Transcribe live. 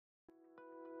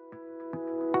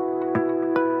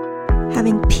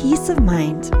having peace of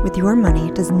mind with your money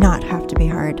does not have to be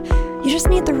hard. You just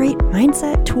need the right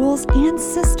mindset, tools, and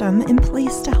system in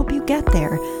place to help you get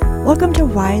there. Welcome to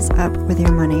Wise Up with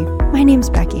Your Money. My name's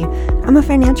Becky. I'm a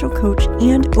financial coach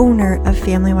and owner of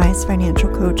FamilyWise Financial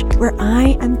Coach, where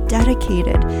I am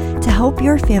dedicated to help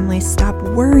your family stop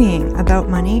worrying about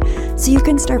money so you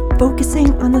can start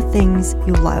focusing on the things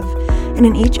you love. And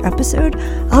in each episode,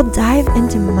 I'll dive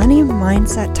into money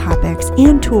mindset topics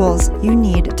and tools you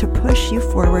need to push you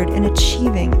forward in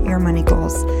achieving your money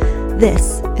goals.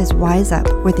 This is Wise Up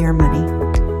with Your Money.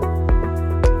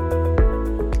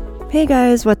 Hey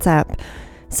guys, what's up?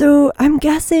 So I'm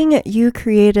guessing you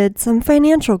created some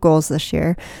financial goals this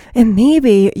year, and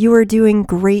maybe you are doing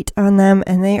great on them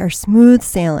and they are smooth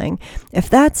sailing. If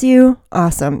that's you,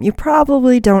 awesome. You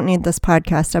probably don't need this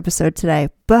podcast episode today,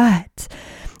 but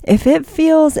if it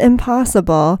feels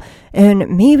impossible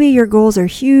and maybe your goals are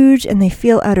huge and they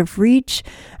feel out of reach,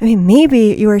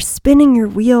 maybe you are spinning your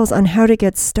wheels on how to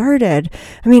get started.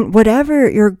 Whatever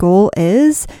your goal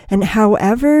is and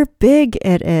however big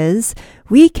it is,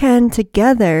 we can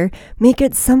together make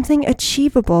it something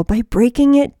achievable by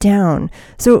breaking it down.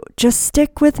 So just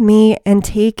stick with me and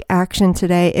take action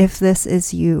today if this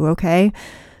is you, okay?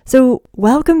 So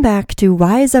welcome back to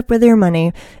Wise Up With Your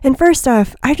Money. And first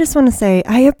off, I just want to say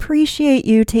I appreciate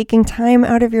you taking time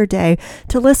out of your day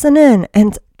to listen in.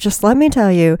 And just let me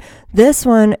tell you, this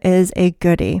one is a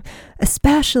goodie,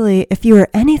 especially if you are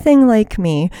anything like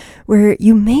me, where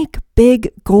you make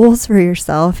big goals for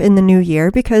yourself in the new year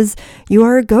because you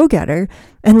are a go-getter.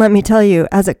 And let me tell you,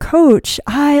 as a coach,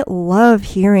 I love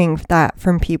hearing that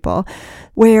from people,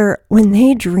 where when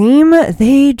they dream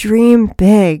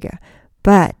big.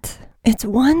 But it's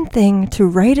one thing to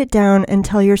write it down and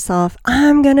tell yourself,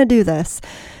 I'm going to do this.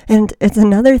 And it's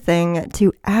another thing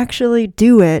to actually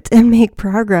do it and make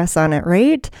progress on it,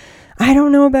 right? I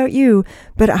don't know about you,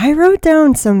 but I wrote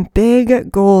down some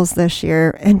big goals this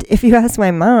year. And if you ask my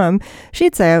mom,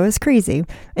 she'd say I was crazy.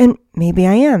 And maybe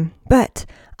I am. But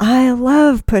I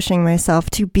love pushing myself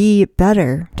to be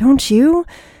better, don't you?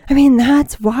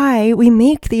 That's why we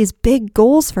make these big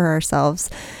goals for ourselves.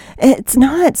 It's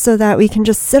not so that we can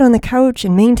just sit on the couch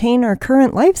and maintain our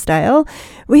current lifestyle.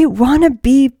 We want to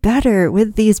be better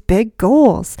with these big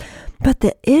goals. But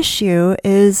the issue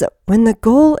is when the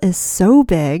goal is so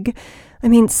big,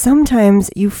 sometimes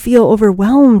you feel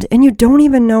overwhelmed and you don't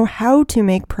even know how to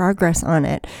make progress on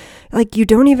it. Like you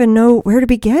don't even know where to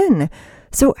begin.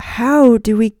 So how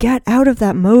do we get out of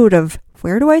that mode of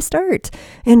where do I start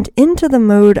and into the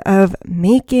mode of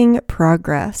making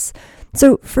progress?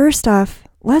 So first off,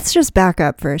 let's just back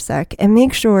up for a sec and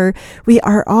make sure we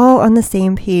are all on the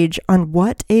same page on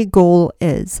what a goal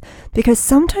is. Because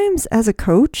sometimes as a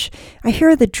coach, I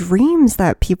hear the dreams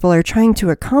that people are trying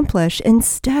to accomplish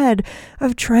instead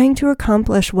of trying to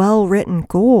accomplish well-written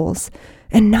goals.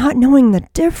 And not knowing the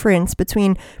difference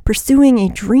between pursuing a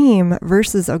dream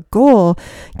versus a goal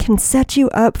can set you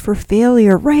up for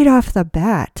failure right off the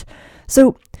bat.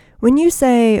 So when you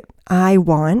say, I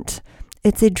want,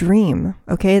 it's a dream,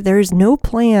 okay? There's no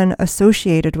plan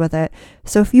associated with it.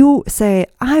 So if you say,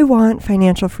 I want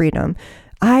financial freedom,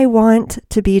 I want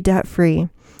to be debt-free,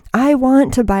 I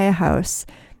want to buy a house,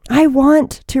 I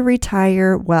want to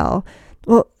retire well,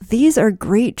 these are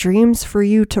great dreams for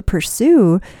you to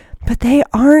pursue, but they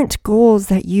aren't goals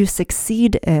that you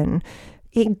succeed in.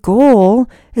 A goal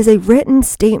is a written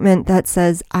statement that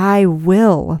says, I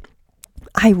will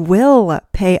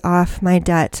pay off my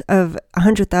debt of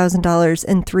 $100,000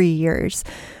 in 3 years,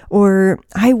 or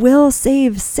I will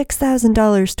save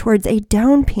 $6,000 towards a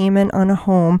down payment on a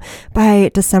home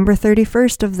by December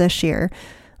 31st of this year.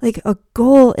 Like a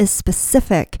goal is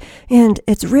specific and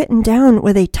it's written down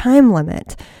with a time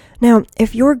limit. Now,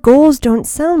 if your goals don't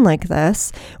sound like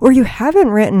this, or you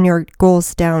haven't written your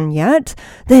goals down yet,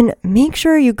 then make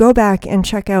sure you go back and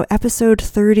check out episode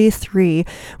 33,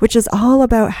 which is all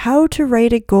about how to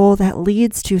write a goal that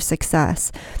leads to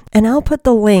success. And I'll put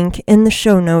the link in the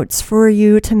show notes for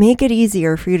you to make it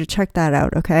easier for you to check that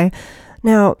out, okay?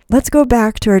 Now, let's go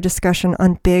back to our discussion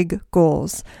on big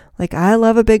goals. Like, I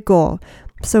love a big goal.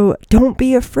 So don't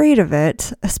be afraid of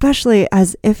it, especially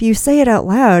as if you say it out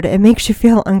loud, it makes you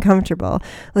feel uncomfortable.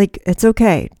 Like, it's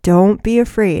okay. Don't be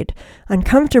afraid.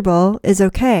 Uncomfortable is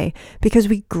okay because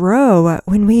we grow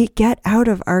when we get out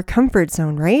of our comfort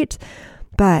zone, right?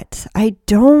 But I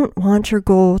don't want your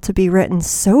goal to be written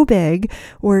so big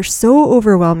or so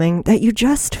overwhelming that you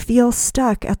just feel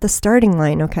stuck at the starting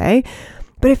line, okay?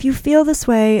 But if you feel this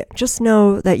way, just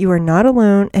know that you are not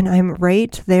alone and I'm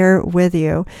right there with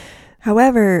you.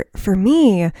 However, for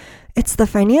me, it's the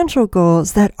financial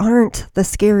goals that aren't the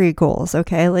scary goals,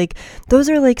 okay? Like those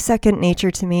are like second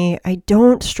nature to me. I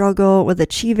don't struggle with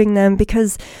achieving them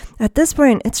because at this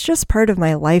point, it's just part of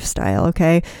my lifestyle,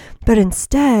 okay? But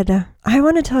instead, I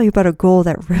want to tell you about a goal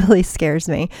that really scares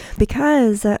me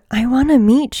because I want to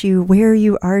meet you where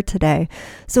you are today.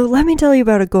 So let me tell you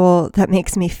about a goal that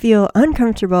makes me feel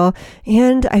uncomfortable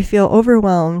and I feel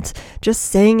overwhelmed just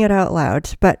saying it out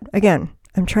loud. But again,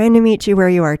 I'm trying to meet you where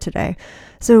you are today.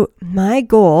 So my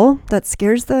goal that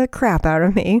scares the crap out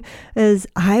of me is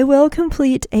I will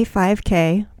complete a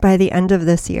 5K by the end of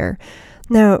this year.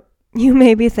 Now, you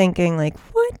may be thinking like,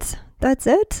 what? That's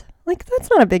it? Like, that's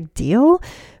not a big deal.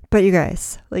 But you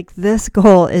guys, like this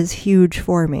goal is huge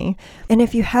for me. And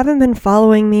if you haven't been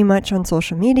following me much on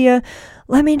social media,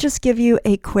 let me just give you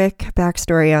a quick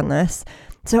backstory on this.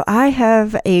 So I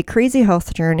have a crazy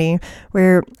health journey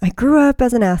where I grew up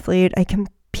as an athlete. I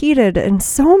competed in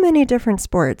so many different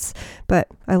sports, but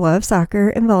I love soccer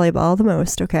and volleyball the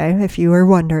most, okay, if you were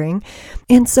wondering.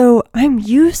 And so I'm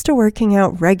used to working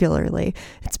out regularly.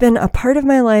 It's been a part of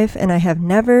my life and I have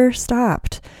never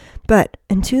stopped. But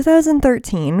in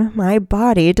 2013, my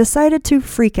body decided to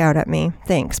freak out at me.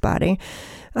 Thanks, body.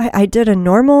 I did a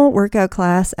normal workout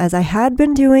class as I had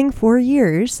been doing for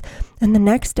years, and the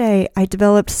next day I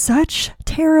developed such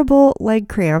terrible leg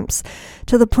cramps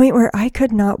to the point where I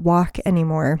could not walk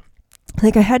anymore.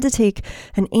 Like I had to take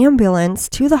an ambulance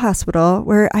to the hospital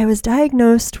where I was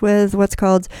diagnosed with what's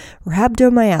called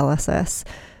rhabdomyolysis.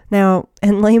 Now,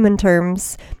 in layman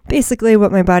terms, basically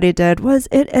what my body did was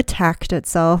it attacked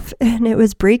itself and it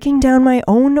was breaking down my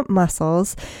own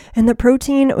muscles and the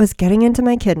protein was getting into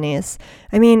my kidneys.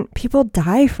 I mean, people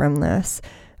die from this.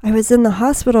 I was in the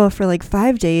hospital for like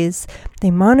 5 days.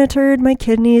 They monitored my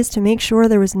kidneys to make sure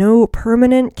there was no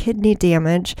permanent kidney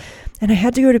damage. And I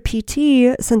had to go to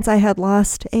PT since I had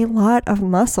lost a lot of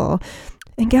muscle.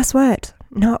 And guess what?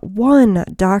 Not one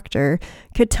doctor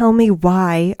could tell me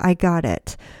why I got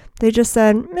it. They just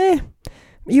said,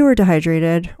 you were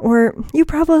dehydrated, or you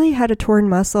probably had a torn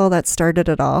muscle that started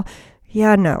it all.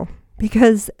 Yeah, no,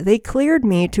 because they cleared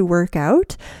me to work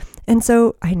out. And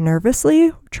so I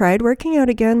nervously tried working out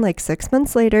again like 6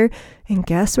 months later, and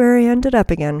guess where I ended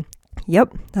up again?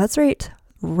 Yep, that's right,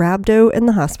 rhabdo in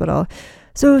the hospital.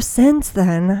 So since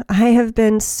then, I have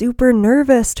been super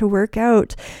nervous to work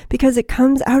out because it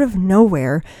comes out of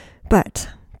nowhere. But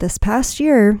this past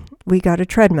year, we got a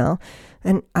treadmill.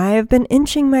 And I have been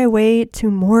inching my way to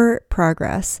more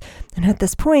progress. And at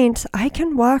this point, I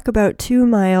can walk about 2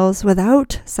 miles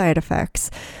without side effects.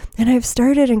 And I've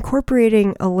started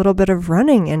incorporating a little bit of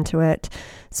running into it.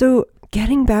 So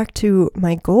getting back to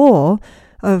my goal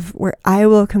of where I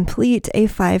will complete a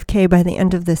 5K by the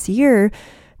end of this year,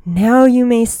 now you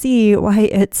may see why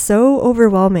it's so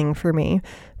overwhelming for me.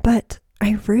 But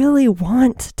I really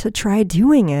want to try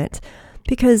doing it,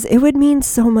 because it would mean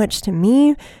so much to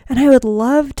me, and I would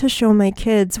love to show my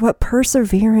kids what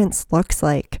perseverance looks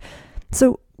like.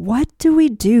 So what do we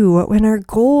do when our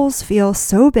goals feel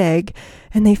so big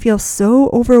and they feel so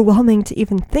overwhelming to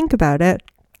even think about it,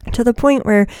 to the point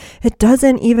where it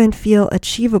doesn't even feel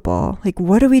achievable? Like,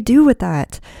 what do we do with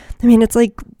that? I mean, it's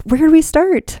like, where do we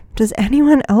start? Does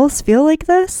anyone else feel like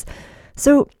this?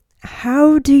 So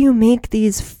how do you make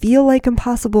these feel like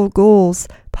impossible goals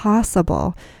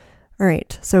possible? All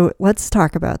right, so let's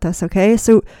talk about this, okay?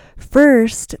 So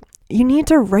first, you need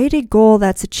to write a goal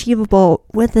that's achievable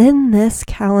within this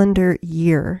calendar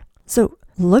year. So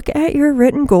look at your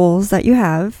written goals that you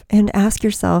have and ask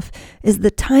yourself, is the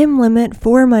time limit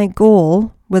for my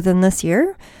goal within this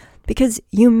year? Because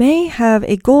you may have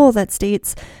a goal that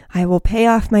states, I will pay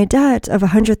off my debt of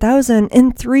 $100,000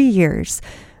 in 3 years.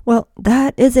 Well,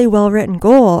 that is a well-written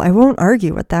goal. I won't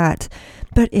argue with that.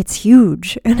 But it's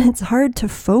huge and it's hard to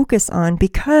focus on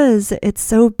because it's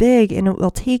so big and it will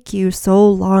take you so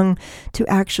long to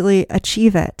actually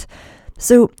achieve it.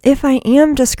 So if I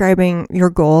am describing your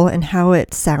goal and how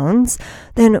it sounds,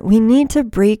 then we need to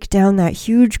break down that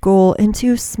huge goal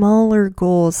into smaller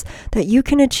goals that you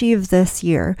can achieve this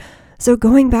year. So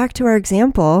going back to our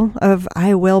example of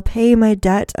I will pay my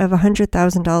debt of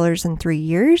 $100,000 in 3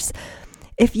 years,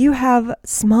 if you have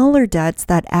smaller debts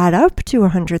that add up to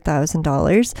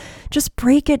 $100,000, just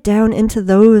break it down into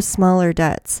those smaller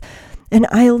debts. And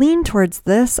I lean towards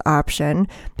this option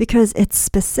because it's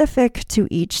specific to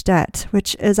each debt,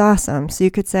 which is awesome. So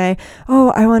you could say, oh,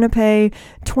 I want to pay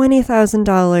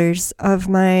 $20,000 of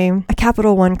my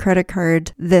Capital One credit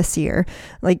card this year.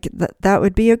 Like that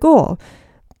would be a goal.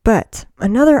 But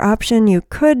another option you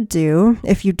could do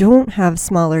if you don't have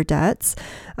smaller debts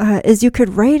is you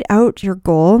could write out your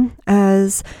goal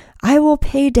as I will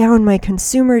pay down my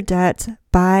consumer debt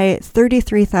by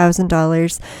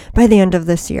 $33,000 by the end of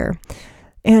this year.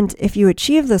 And if you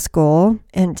achieve this goal,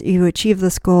 and you achieve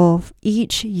this goal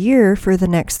each year for the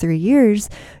next 3 years,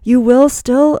 you will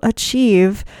still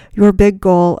achieve your big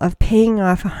goal of paying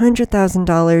off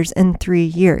 $100,000 in 3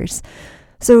 years.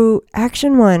 So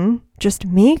action 1, just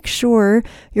make sure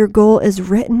your goal is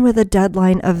written with a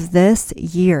deadline of this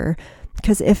year.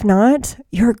 Because if not,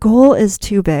 your goal is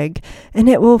too big and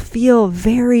it will feel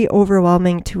very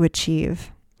overwhelming to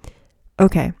achieve.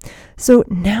 Okay, so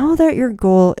now that your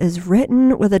goal is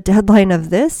written with a deadline of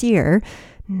this year,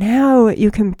 now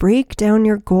you can break down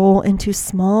your goal into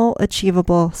small,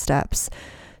 achievable steps.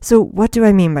 So what do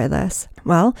I mean by this?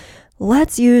 Well,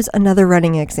 let's use another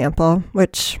running example,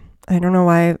 which I don't know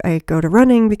why I go to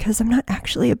running because I'm not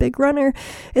actually a big runner.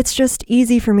 It's just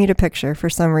easy for me to picture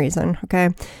for some reason, okay?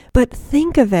 But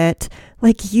think of it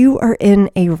like you are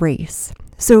in a race.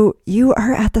 So you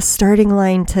are at the starting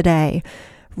line today,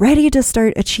 ready to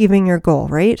start achieving your goal,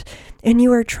 right? And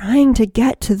you are trying to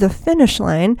get to the finish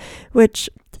line, which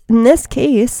in this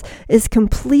case is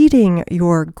completing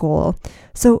your goal.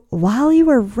 So while you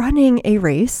are running a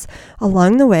race,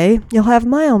 along the way, you'll have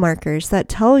mile markers that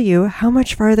tell you how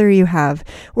much farther you have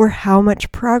or how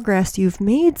much progress you've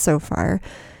made so far.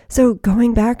 So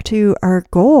going back to our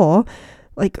goal,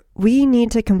 we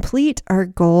need to complete our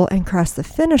goal and cross the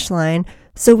finish line.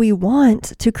 So we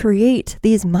want to create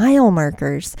these mile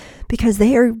markers because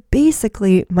they are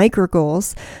basically micro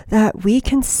goals that we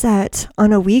can set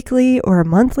on a weekly or a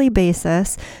monthly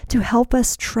basis to help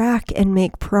us track and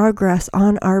make progress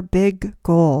on our big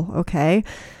goal, okay?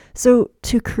 So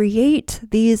to create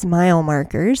these mile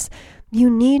markers, you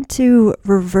need to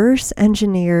reverse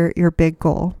engineer your big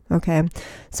goal, okay?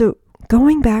 So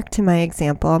going back to my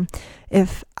example,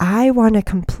 if I want to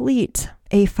complete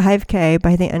a 5K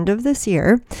by the end of this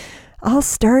year, I'll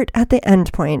start at the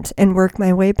end point and work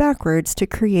my way backwards to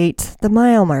create the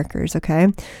mile markers, okay?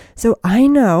 So I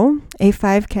know a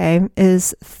 5K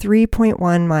is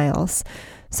 3.1 miles.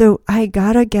 So I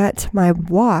gotta get my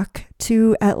walk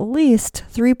to at least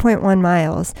 3.1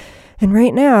 miles. And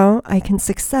right now, I can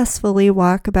successfully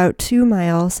walk about 2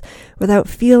 miles without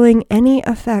feeling any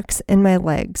effects in my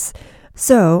legs.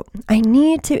 So I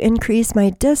need to increase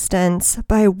my distance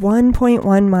by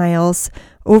 1.1 miles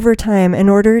over time in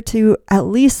order to at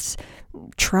least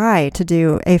try to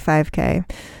do a 5K.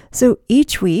 So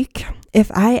each week, if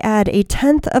I add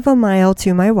 1/10 of a mile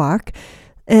to my walk,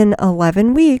 in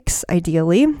 11 weeks,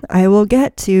 ideally, I will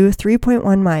get to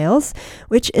 3.1 miles,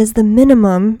 which is the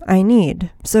minimum I need.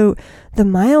 So the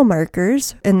mile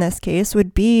markers in this case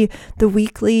would be the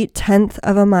weekly 1/10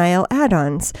 of a mile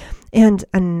add-ons. And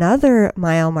another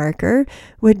mile marker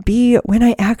would be when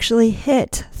I actually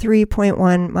hit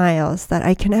 3.1 miles, that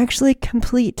I can actually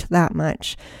complete that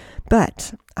much.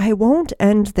 But I won't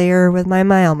end there with my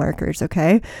mile markers,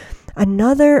 okay?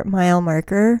 Another mile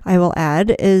marker I will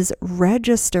add is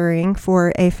registering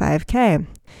for a 5K.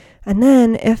 And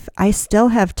then if I still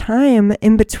have time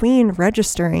in between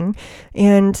registering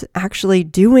and actually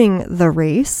doing the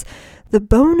race, the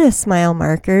bonus mile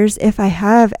markers, if I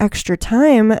have extra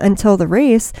time until the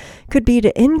race, could be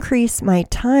to increase my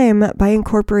time by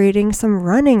incorporating some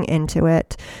running into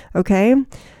it, okay?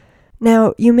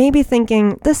 Now, you may be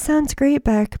thinking, this sounds great,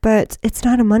 Beck, but it's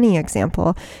not a money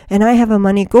example, and I have a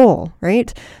money goal,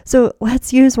 right? So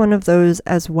let's use one of those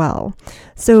as well.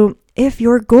 So if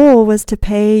your goal was to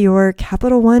pay your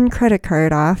Capital One credit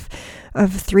card off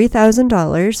of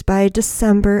 $3,000 by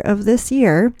December of this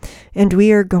year, and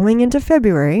we are going into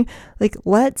February,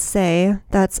 let's say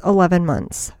that's 11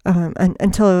 months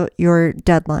until your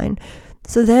deadline.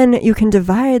 So then you can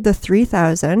divide the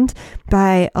 3,000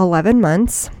 by 11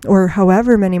 months, or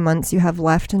however many months you have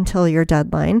left until your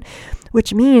deadline,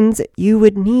 which means you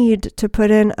would need to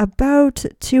put in about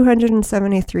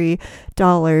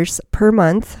 $273 per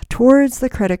month towards the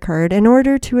credit card in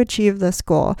order to achieve this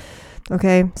goal.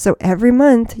 Okay, so every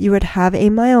month you would have a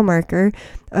mile marker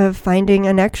of finding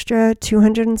an extra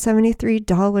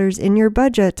 $273 in your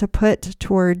budget to put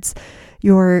towards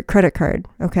your credit card.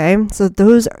 Okay, so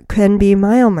those can be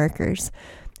mile markers.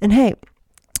 And hey,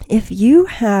 if you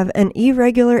have an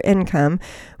irregular income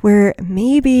where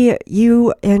maybe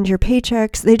you and your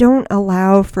paychecks, they don't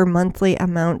allow for monthly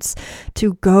amounts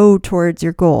to go towards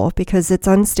your goal because it's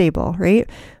unstable, right?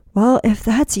 Well, if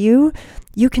that's you,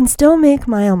 you can still make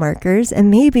mile markers,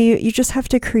 and maybe you just have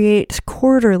to create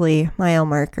quarterly mile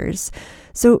markers.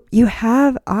 So you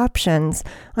have options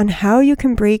on how you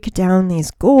can break down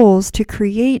these goals to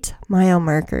create mile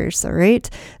markers, all right?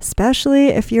 Especially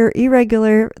if you're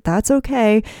irregular, that's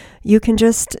okay. you can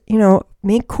just,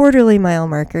 make quarterly mile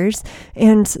markers.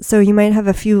 And so you might have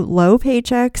a few low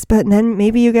paychecks, but then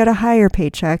maybe you get a higher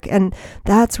paycheck. And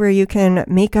that's where you can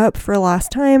make up for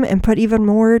lost time and put even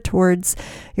more towards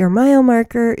your mile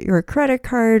marker, your credit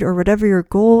card, or whatever your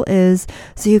goal is,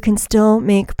 so you can still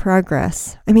make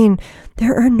progress. I mean,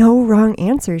 there are no wrong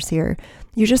answers here.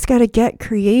 You just got to get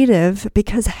creative,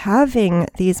 because having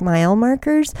these mile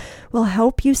markers will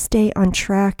help you stay on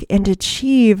track and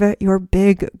achieve your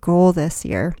big goal this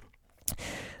year.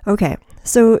 Okay,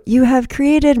 so you have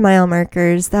created mile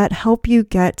markers that help you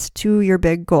get to your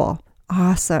big goal.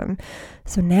 Awesome.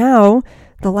 So now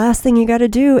the last thing you got to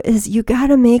do is you got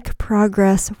to make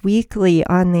progress weekly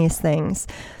on these things.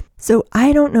 So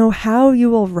I don't know how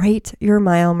you will write your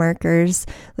mile markers,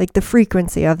 like the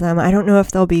frequency of them. I don't know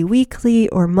if they'll be weekly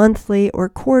or monthly or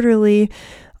quarterly.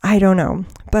 I don't know.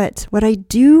 But what I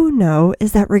do know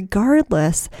is that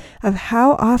regardless of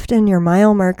how often your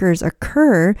mile markers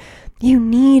occur, you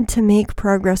need to make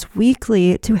progress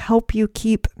weekly to help you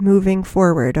keep moving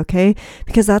forward, okay?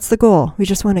 Because that's the goal. We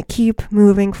just want to keep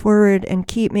moving forward and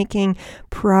keep making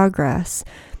progress.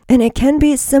 And it can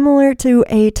be similar to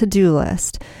a to-do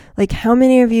list. Like, how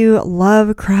many of you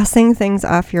love crossing things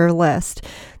off your list?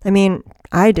 I mean,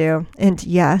 I do. And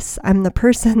yes, I'm the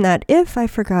person that if I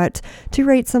forgot to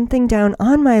write something down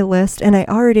on my list and I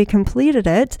already completed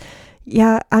it,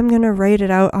 I'm going to write it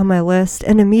out on my list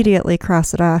and immediately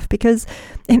cross it off, because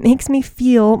it makes me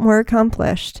feel more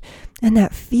accomplished. And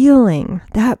that feeling,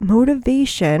 that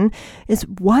motivation is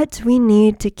what we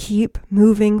need to keep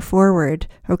moving forward,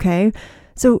 okay?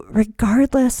 So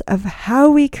regardless of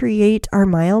how we create our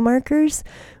mile markers,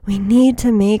 we need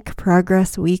to make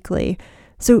progress weekly.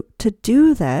 So to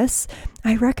do this,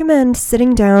 I recommend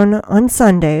sitting down on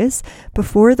Sundays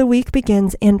before the week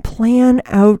begins and plan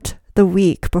out the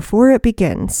week before it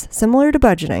begins, similar to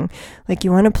budgeting. Like,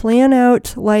 you want to plan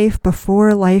out life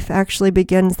before life actually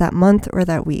begins that month or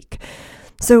that week.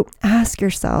 So ask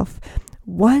yourself,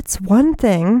 what's one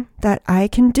thing that I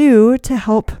can do to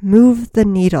help move the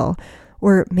needle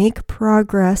or make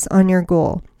progress on your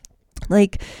goal?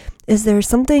 Like, is there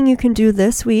something you can do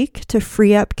this week to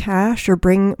free up cash or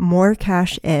bring more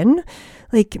cash in?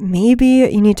 Like, maybe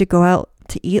you need to go out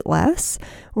to eat less,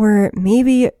 or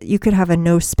maybe you could have a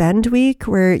no spend week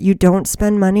where you don't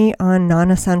spend money on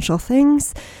non-essential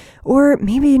things, or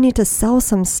maybe you need to sell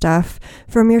some stuff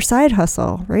from your side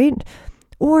hustle, right?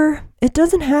 Or it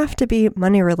doesn't have to be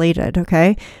money related,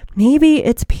 okay? Maybe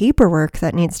it's paperwork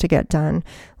that needs to get done.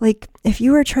 Like, if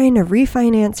you are trying to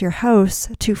refinance your house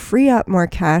to free up more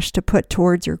cash to put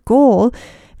towards your goal,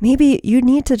 maybe you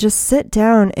need to just sit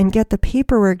down and get the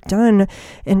paperwork done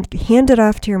and hand it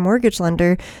off to your mortgage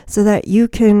lender so that you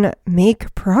can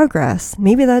make progress.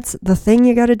 Maybe that's the thing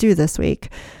you got to do this week.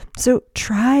 So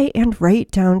try and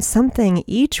write down something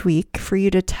each week for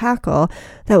you to tackle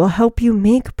that will help you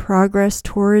make progress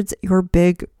towards your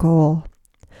big goal.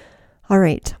 All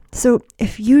right, so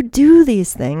if you do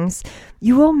these things,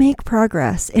 you will make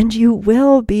progress and you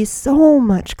will be so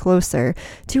much closer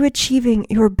to achieving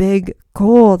your big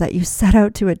goal that you set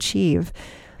out to achieve.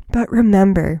 But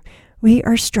remember, we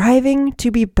are striving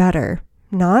to be better,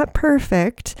 not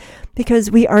perfect,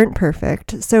 because we aren't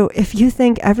perfect. So if you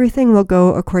think everything will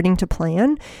go according to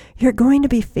plan, you're going to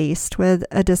be faced with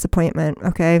a disappointment,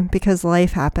 okay? Because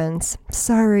life happens.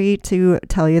 Sorry to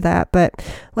tell you that, but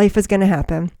life is going to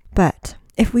happen. But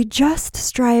if we just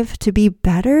strive to be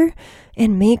better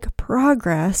and make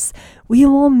progress, we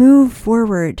will move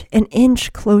forward an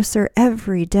inch closer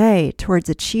every day towards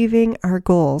achieving our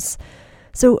goals.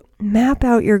 So map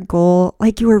out your goal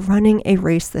like you are running a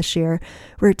race this year,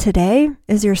 where today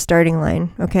is your starting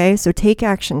line, okay? So take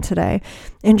action today.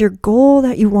 And your goal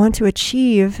that you want to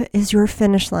achieve is your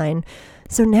finish line.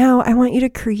 So now I want you to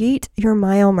create your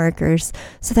mile markers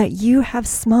so that you have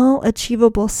small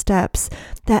achievable steps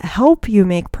that help you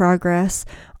make progress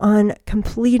on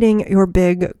completing your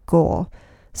big goal.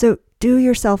 So do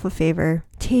yourself a favor,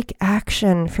 take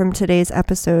action from today's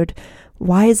episode,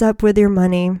 wise up with your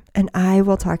money, and I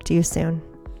will talk to you soon.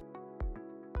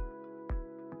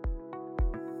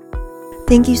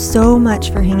 Thank you so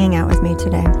much for hanging out with me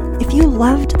today. If you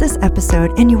loved this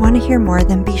episode and you want to hear more,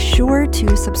 then be sure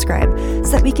to subscribe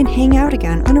so that we can hang out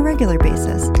again on a regular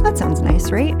basis. That sounds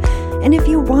nice, right? And if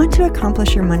you want to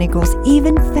accomplish your money goals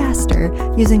even faster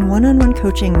using one-on-one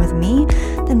coaching with me,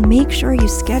 then make sure you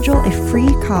schedule a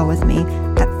free call with me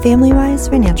at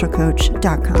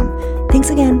FamilyWiseFinancialCoach.com. Thanks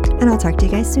again, and I'll talk to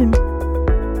you guys soon.